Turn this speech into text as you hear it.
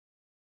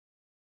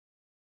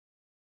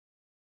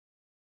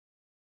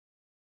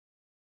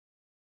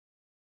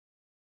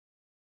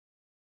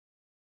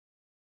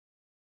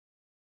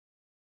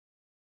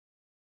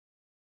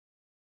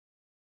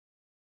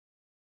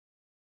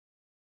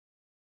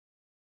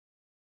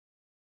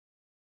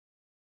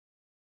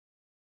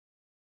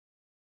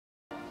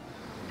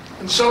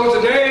And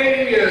so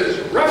today is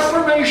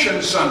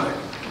Reformation Sunday,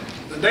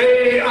 the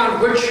day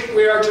on which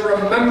we are to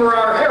remember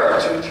our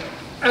heritage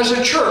as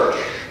a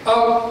church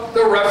of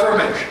the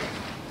Reformation.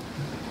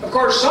 Of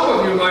course, some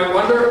of you might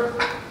wonder,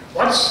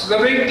 what's the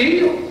big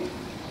deal?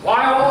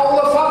 Why all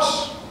the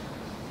fuss?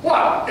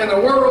 What in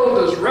the world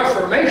does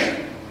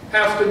Reformation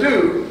have to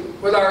do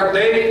with our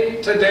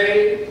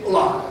day-to-day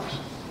lives?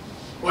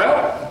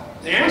 Well,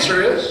 the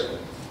answer is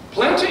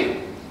plenty.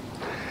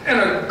 And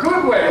a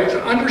good way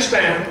to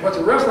understand what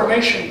the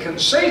Reformation can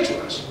say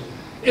to us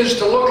is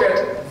to look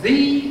at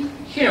the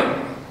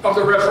hymn of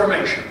the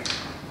Reformation.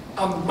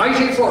 A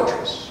mighty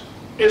fortress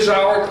is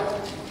our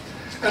God.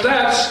 And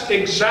that's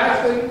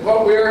exactly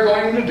what we are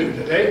going to do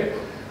today.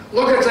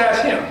 Look at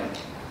that hymn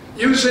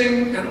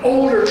using an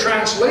older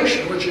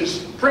translation, which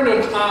is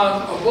printed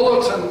on a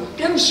bulletin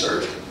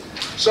insert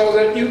so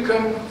that you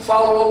can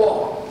follow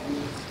along.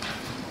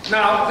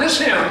 Now,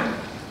 this hymn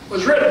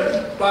was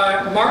written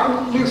by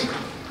Martin Luther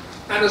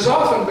and has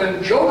often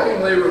been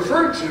jokingly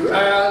referred to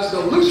as the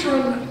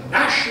Lutheran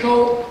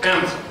national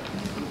anthem.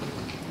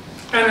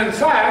 And in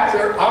fact,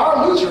 there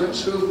are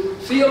Lutherans who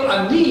feel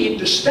a need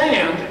to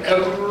stand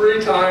every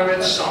time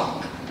it's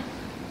sung.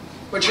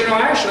 But you know,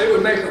 actually it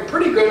would make a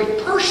pretty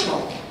good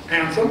personal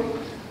anthem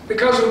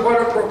because of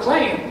what it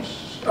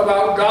proclaims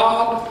about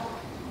God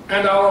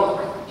and our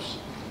lives.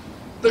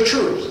 The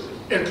truth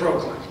it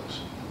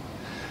proclaims.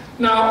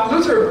 Now,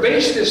 Luther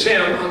based his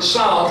hymn on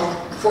Psalm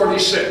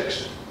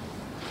 46.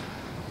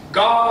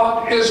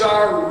 God is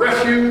our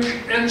refuge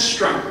and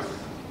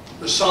strength,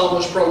 the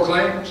psalmist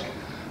proclaims,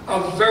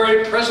 a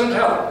very present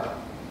help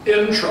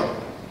in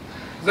trouble.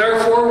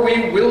 Therefore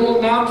we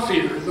will not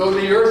fear, though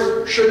the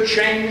earth should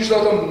change,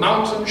 though the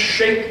mountains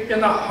shake in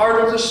the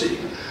heart of the sea,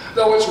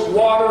 though its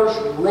waters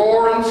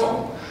roar and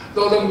foam,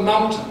 though the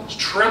mountains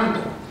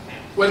tremble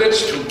with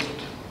its tumult.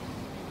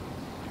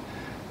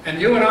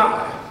 And you and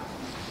I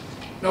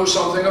know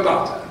something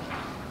about that.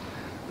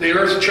 The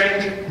earth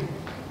changing,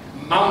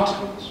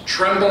 mountains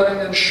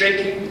trembling and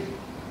shaking,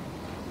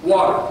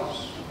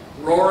 waters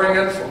roaring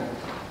and foaming.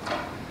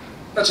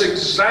 That's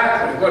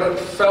exactly what it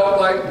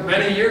felt like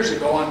many years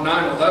ago on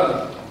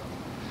 9/11.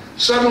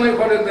 Suddenly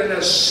what had been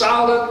as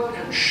solid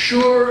and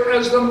sure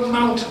as the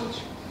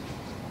mountains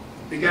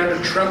began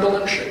to tremble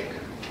and shake,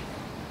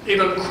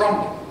 even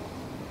crumble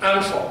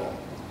and fall.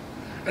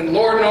 And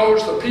Lord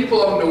knows the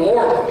people of New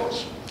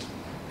Orleans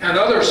and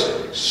other cities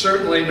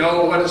certainly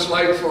know what it's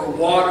like for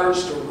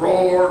waters to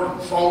roar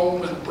and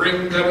foam and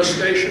bring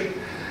devastation.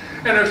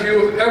 And if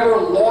you've ever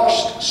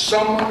lost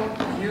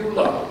someone you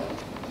love,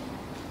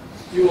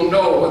 you will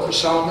know what the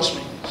psalmist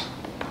means.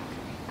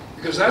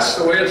 Because that's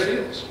the way it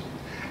feels.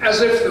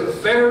 As if the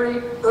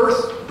very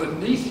earth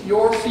beneath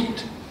your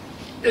feet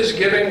is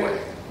giving way.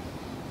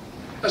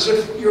 As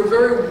if your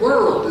very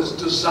world is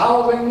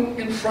dissolving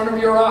in front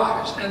of your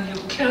eyes and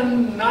you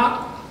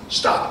cannot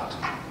stop it.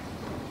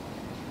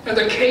 And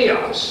the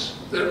chaos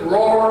that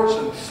roars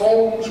and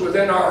foams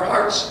within our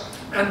hearts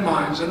and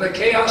minds, and the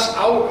chaos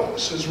out of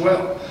us as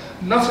well.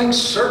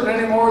 Nothing's certain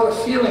anymore. The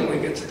feeling we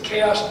get that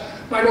chaos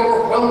might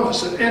overwhelm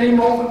us at any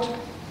moment.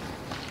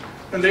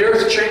 And the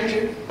earth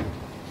changing.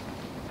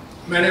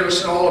 Many of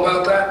us know all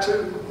about that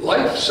too.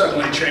 Life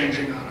suddenly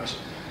changing on us.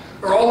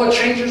 Or all the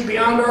changes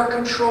beyond our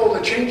control,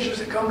 the changes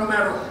that come no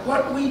matter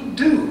what we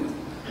do.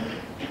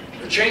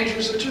 The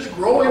changes that just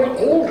growing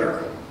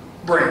older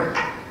bring.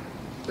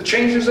 The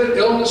changes that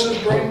illnesses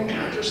bring,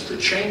 just the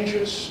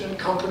changes in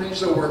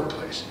companies, the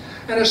workplace.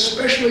 And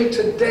especially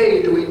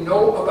today do we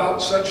know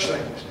about such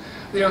things.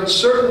 The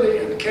uncertainty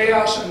and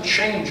chaos and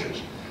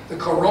changes the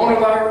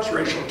coronavirus,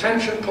 racial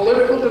tension,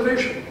 political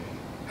division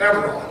have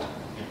wrought.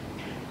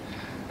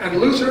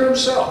 And Luther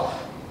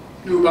himself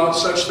knew about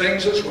such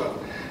things as well.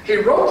 He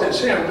wrote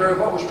this hymn during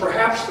what was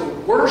perhaps the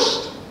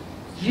worst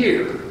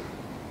year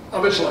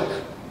of his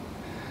life.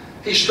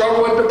 He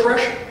struggled with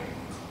depression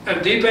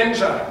and deep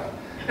anxiety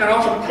and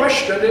often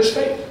questioned his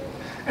faith.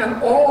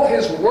 And all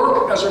his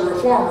work as a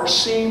reformer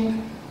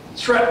seemed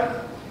threatened.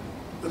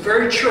 The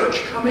very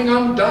church coming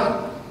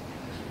undone.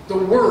 The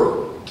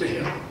world to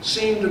him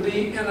seemed to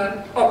be in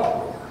an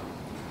uproar.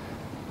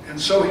 And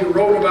so he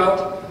wrote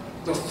about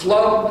the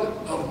flood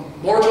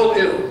of mortal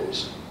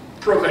ills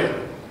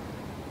prevailing,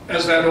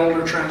 as that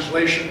older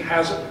translation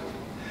has it.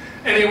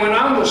 And he went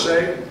on to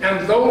say,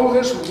 and though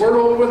this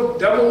world with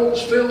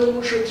devils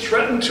filled should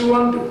threaten to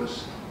undo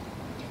us,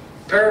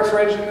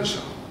 paraphrasing the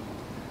psalm,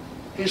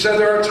 he said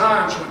there are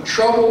times when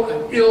trouble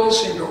and ill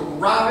seem to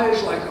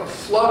rise like a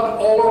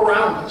flood all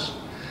around us,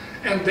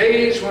 and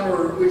days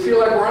when we feel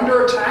like we're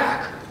under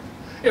attack,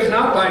 if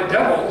not by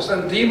devils,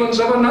 then demons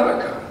of another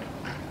kind,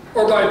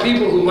 or by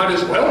people who might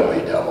as well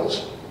be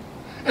devils.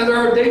 And there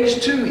are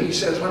days too, he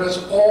says, when it's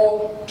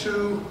all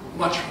too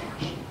much for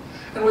us,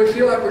 and we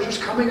feel like we're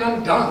just coming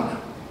undone,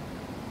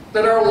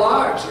 that our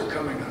lives are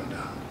coming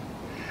undone.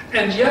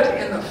 And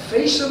yet, in the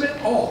face of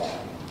it all,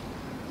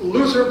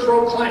 Luther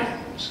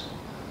proclaims,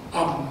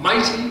 a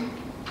mighty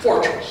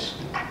fortress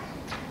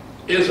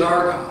is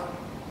our God.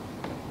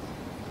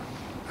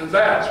 And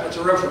that's what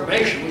the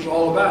Reformation was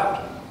all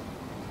about.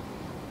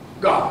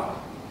 God.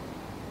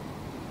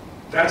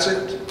 That's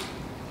it.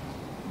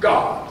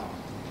 God.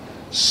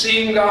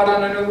 Seeing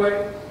God in a new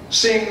way.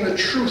 Seeing the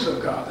truth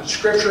of God that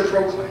Scripture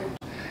proclaims.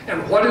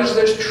 And what is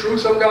this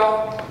truth of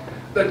God?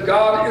 That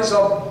God is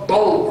a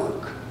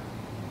bulwark,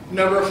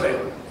 never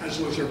failing, as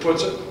Luther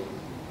puts it.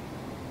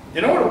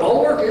 You know what a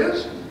bulwark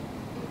is?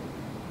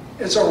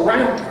 It's a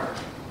rampart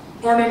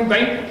or an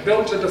embankment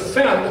built to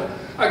defend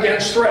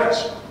against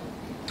threats,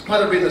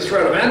 whether it be the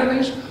threat of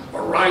enemies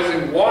or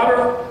rising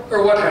water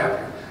or what have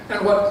you.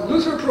 And what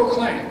Luther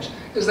proclaims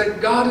is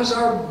that God is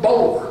our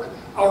bulwark,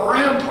 a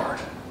rampart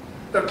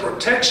that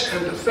protects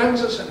and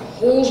defends us and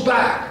holds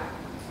back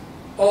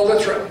all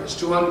that threatens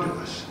to undo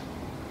us.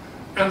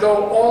 And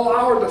though all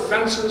our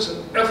defenses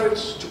and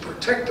efforts to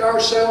protect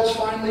ourselves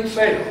finally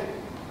fail,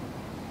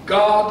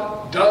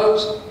 God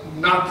does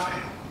not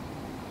fail,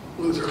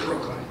 Luther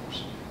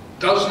proclaims,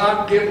 does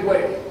not give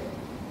way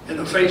in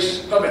the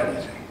face of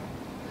anything.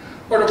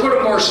 Or to put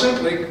it more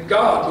simply,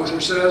 God,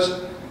 Luther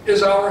says,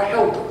 is our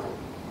helper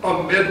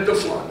amid the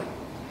flood.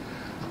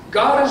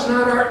 God is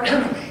not our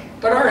enemy,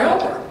 but our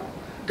helper.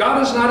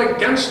 God is not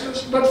against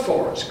us, but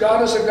for us.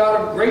 God is a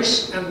God of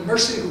grace and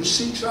mercy who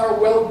seeks our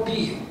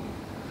well-being,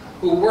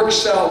 who works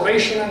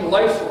salvation and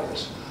life for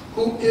us,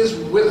 who is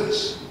with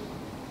us,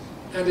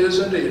 and is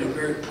indeed a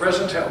very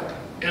present help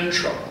in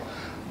trouble.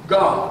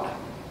 God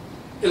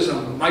is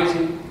a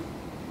mighty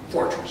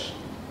fortress.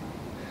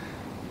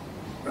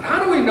 But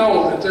how do we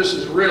know that this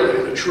is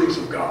really the truth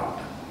of God?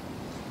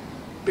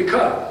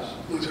 Because,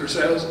 Luther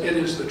says, it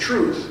is the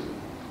truth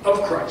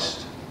of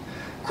Christ.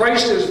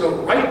 Christ is the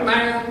right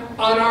man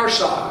on our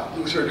side,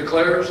 Luther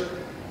declares,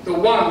 the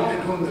one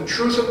in whom the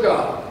truth of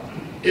God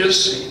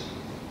is seen.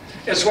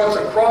 It's what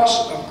the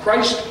cross of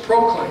Christ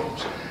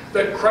proclaims,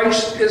 that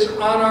Christ is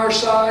on our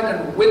side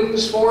and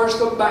wins for us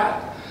the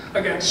battle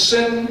against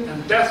sin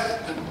and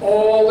death and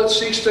all that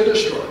seeks to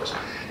destroy us.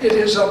 It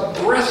is a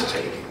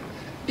breathtaking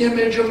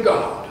image of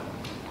God,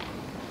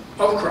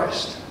 of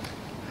Christ.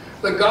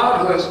 The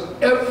God who has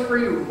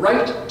every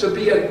right to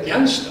be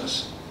against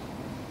us,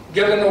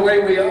 given the way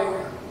we are,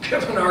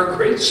 given our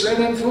great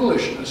sin and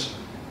foolishness,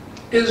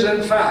 is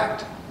in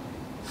fact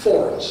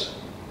for us.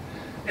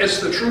 It's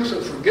the truth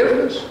of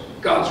forgiveness,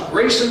 God's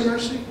grace and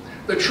mercy,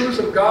 the truth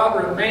of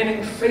God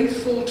remaining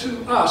faithful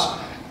to us,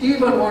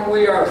 even when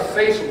we are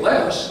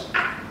faithless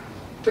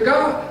to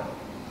God.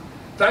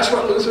 That's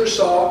what Luther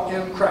saw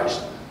in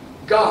Christ,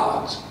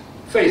 God's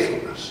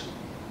faithfulness,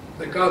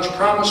 that God's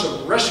promise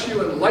of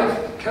rescue and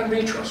life can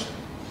be trusted.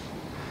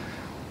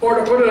 Or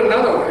to put it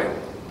another way,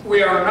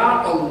 we are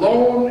not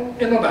alone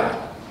in the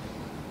battle.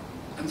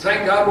 And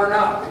thank God we're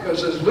not,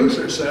 because as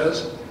Luther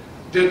says,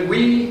 did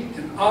we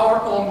in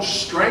our own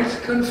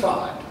strength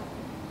confide,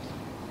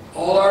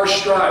 all our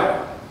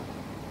striving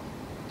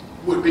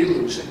would be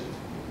losing.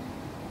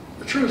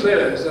 The truth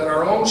is that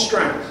our own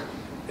strength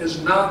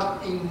is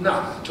not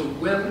enough to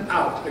win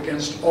out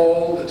against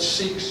all that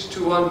seeks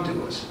to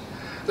undo us.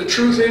 The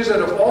truth is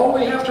that if all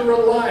we have to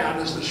rely on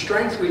is the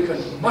strength we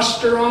can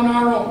muster on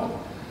our own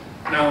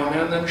now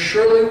and then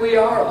surely we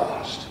are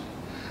lost.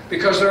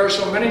 Because there are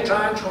so many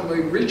times when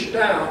we reach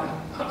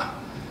down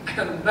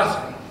and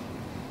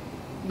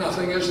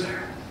nothing is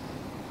there.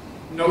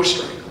 No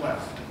strength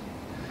left.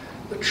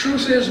 The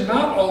truth is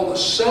not all the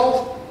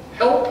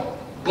self-help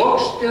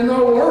books in the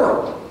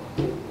world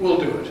will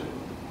do it.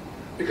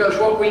 Because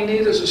what we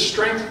need is a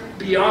strength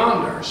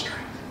beyond our strength.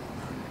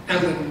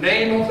 And the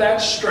name of that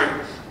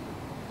strength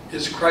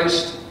is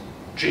Christ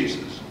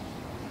Jesus.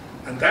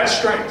 And that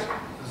strength,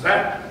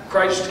 that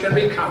Christ can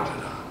be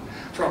counted on.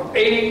 From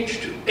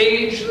age to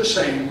age the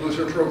same,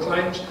 Luther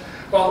proclaims,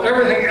 while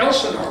everything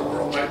else in our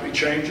world might be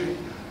changing,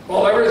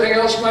 while everything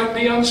else might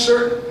be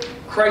uncertain,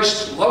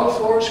 Christ's love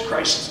for us,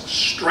 Christ's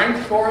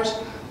strength for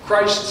us,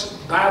 Christ's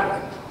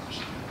battling for us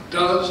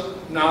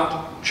does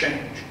not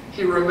change.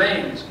 He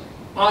remains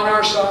on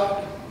our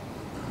side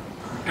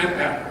and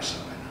at our side.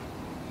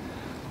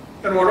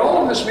 And what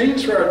all of this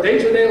means for our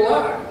day-to-day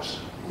lives,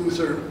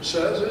 Luther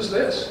says, is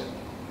this: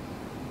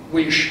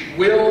 we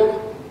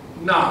will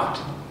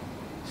not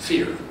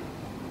fear.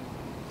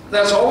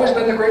 That's always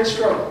been the great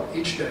struggle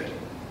each day.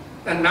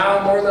 And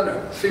now more than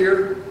ever,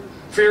 fear.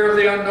 Fear of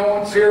the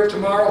unknown, fear of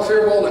tomorrow,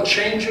 fear of all the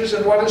changes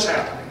in what is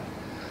happening.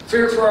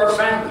 Fear for our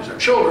families, our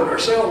children,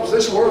 ourselves,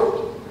 this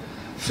world.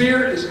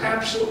 Fear is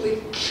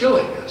absolutely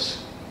killing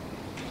us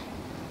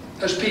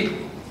as people,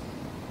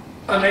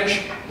 a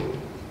nation,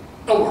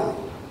 a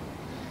world.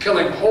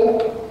 Killing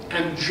hope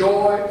and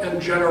joy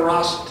and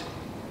generosity,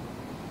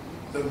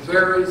 the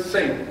very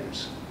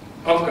things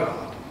of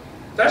God.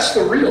 That's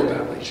the real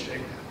battle each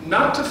day.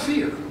 Not to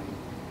fear,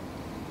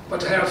 but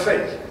to have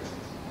faith.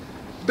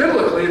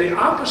 Biblically, the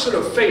opposite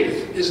of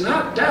faith is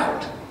not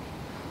doubt,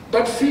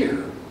 but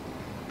fear.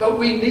 But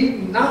we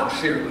need not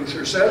fear,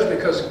 Luther says,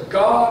 because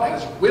God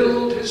has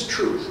willed His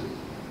truth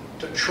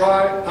to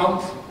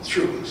triumph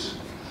through us.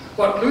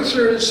 What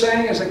Luther is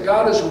saying is that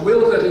God has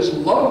willed that His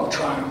love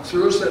triumph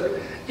through us,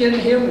 that in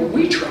Him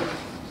we triumph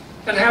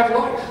and have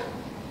life.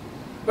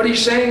 What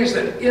he's saying is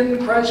that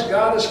in Christ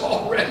God has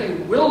already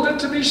willed it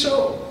to be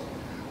so.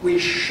 We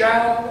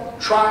shall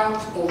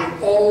triumph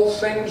over all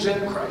things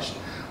in Christ.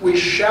 We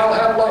shall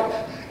have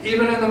life,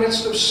 even in the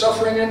midst of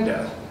suffering and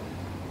death.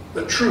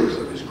 The truth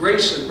of his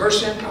grace and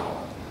mercy and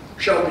power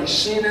shall be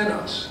seen in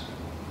us,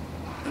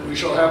 and we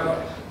shall have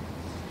life.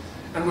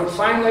 And what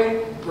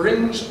finally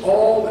brings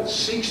all that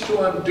seeks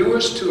to undo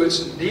us to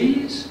its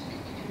knees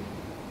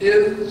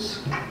is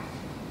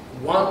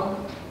one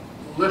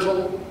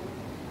little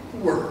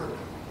word,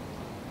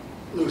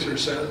 Luther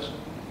says.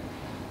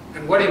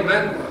 And what he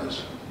meant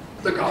was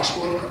the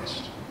gospel of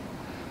Christ.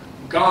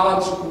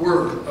 God's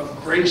word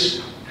of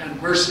grace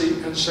and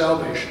mercy and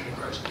salvation in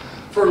Christ.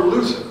 For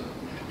Luther,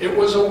 it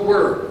was a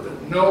word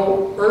that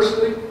no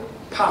earthly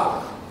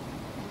power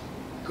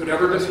could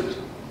ever defeat.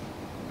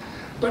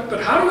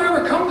 But how do we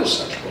ever come to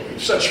such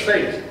belief, such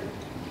faith?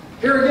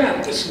 Here again,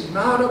 it's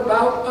not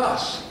about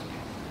us.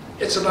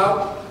 It's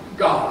about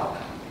God.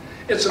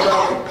 It's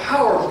about the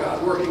power of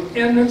God working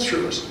in and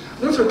through us.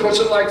 Luther puts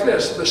it like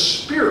this: the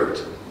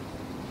Spirit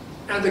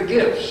and the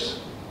gifts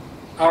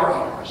are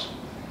ours.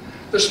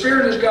 The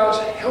Spirit is God's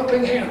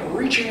helping hand,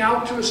 reaching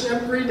out to us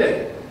every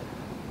day,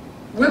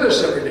 with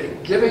us every day,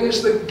 giving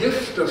us the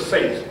gift of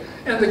faith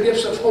and the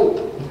gifts of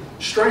hope,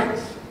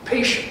 strength,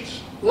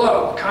 patience,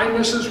 love,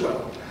 kindness as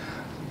well.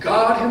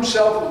 God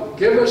himself will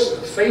give us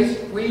the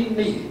faith we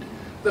need,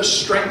 the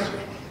strength we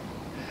need.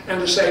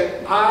 And to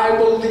say, I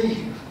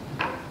believe,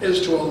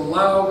 is to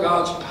allow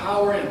God's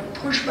power in, to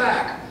push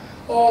back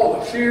all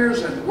the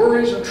fears and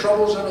worries and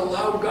troubles and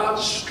allow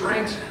God's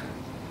strength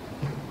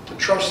in, to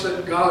trust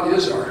that God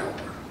is our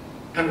helper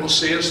and will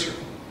see us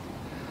through.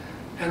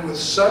 And with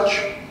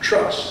such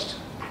trust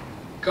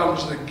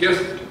comes the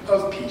gift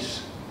of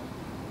peace,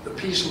 the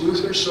peace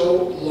Luther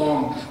so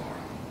longed for.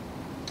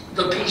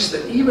 The peace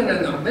that even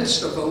in the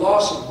midst of the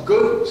loss of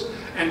goods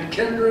and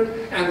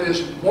kindred and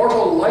this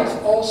mortal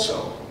life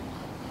also,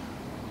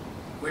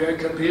 we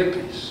can be at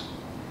peace.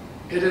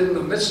 It is in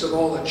the midst of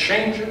all the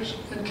changes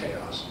and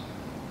chaos.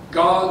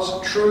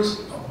 God's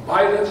truth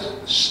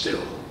abideth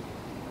still.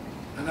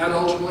 And that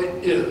ultimately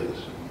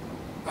is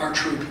our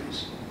true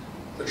peace.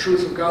 The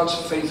truth of God's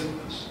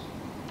faithfulness,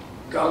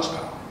 God's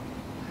power.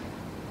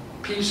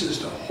 Peace is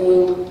to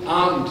hold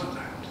on to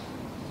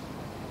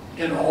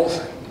that in all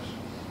things.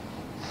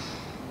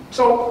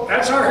 So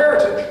that's our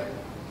heritage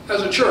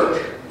as a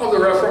church of the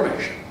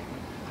Reformation.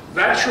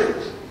 That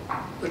truth,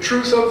 the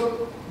truth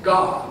of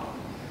God.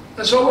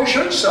 And so we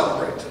should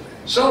celebrate today.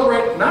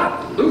 Celebrate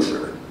not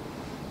Luther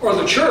or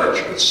the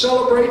church, but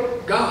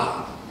celebrate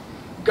God.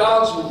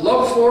 God's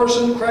love for us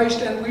in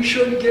Christ, and we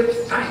should give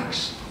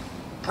thanks,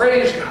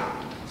 praise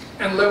God,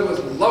 and live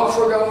with love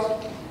for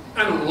God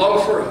and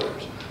love for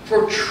others.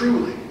 For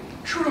truly,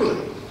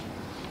 truly,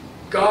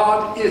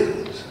 God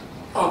is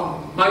a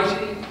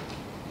mighty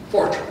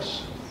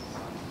fortress,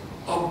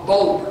 a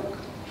bulwark,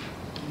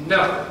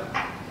 never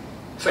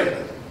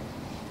faileth.